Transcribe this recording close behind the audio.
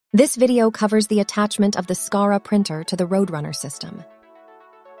This video covers the attachment of the Scara printer to the Roadrunner system.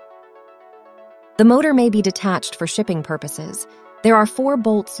 The motor may be detached for shipping purposes. There are 4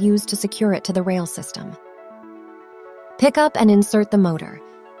 bolts used to secure it to the rail system. Pick up and insert the motor.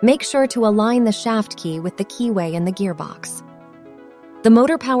 Make sure to align the shaft key with the keyway in the gearbox. The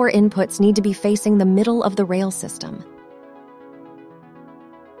motor power inputs need to be facing the middle of the rail system.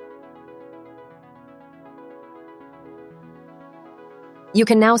 You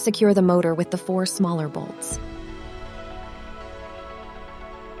can now secure the motor with the 4 smaller bolts.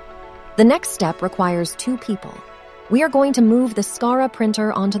 The next step requires 2 people. We are going to move the Scara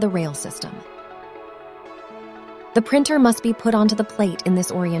printer onto the rail system. The printer must be put onto the plate in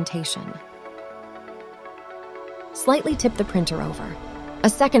this orientation. Slightly tip the printer over. A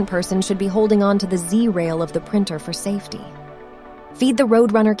second person should be holding on to the Z rail of the printer for safety. Feed the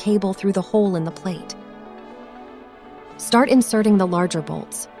Roadrunner cable through the hole in the plate. Start inserting the larger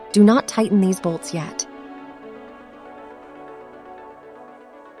bolts. Do not tighten these bolts yet.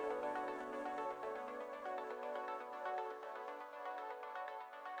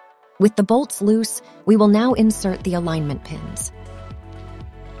 With the bolts loose, we will now insert the alignment pins.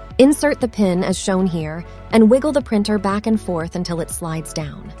 Insert the pin as shown here and wiggle the printer back and forth until it slides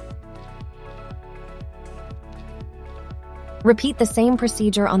down. Repeat the same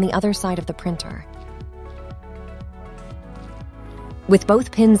procedure on the other side of the printer. With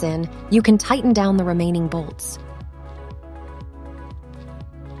both pins in, you can tighten down the remaining bolts.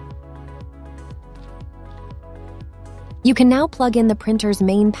 You can now plug in the printer's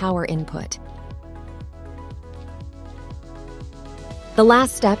main power input. The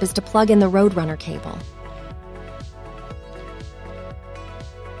last step is to plug in the Roadrunner cable.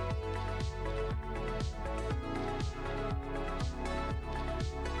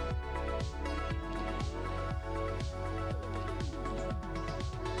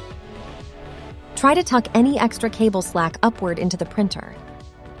 Try to tuck any extra cable slack upward into the printer.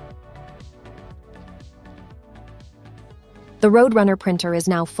 The Roadrunner printer is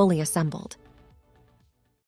now fully assembled.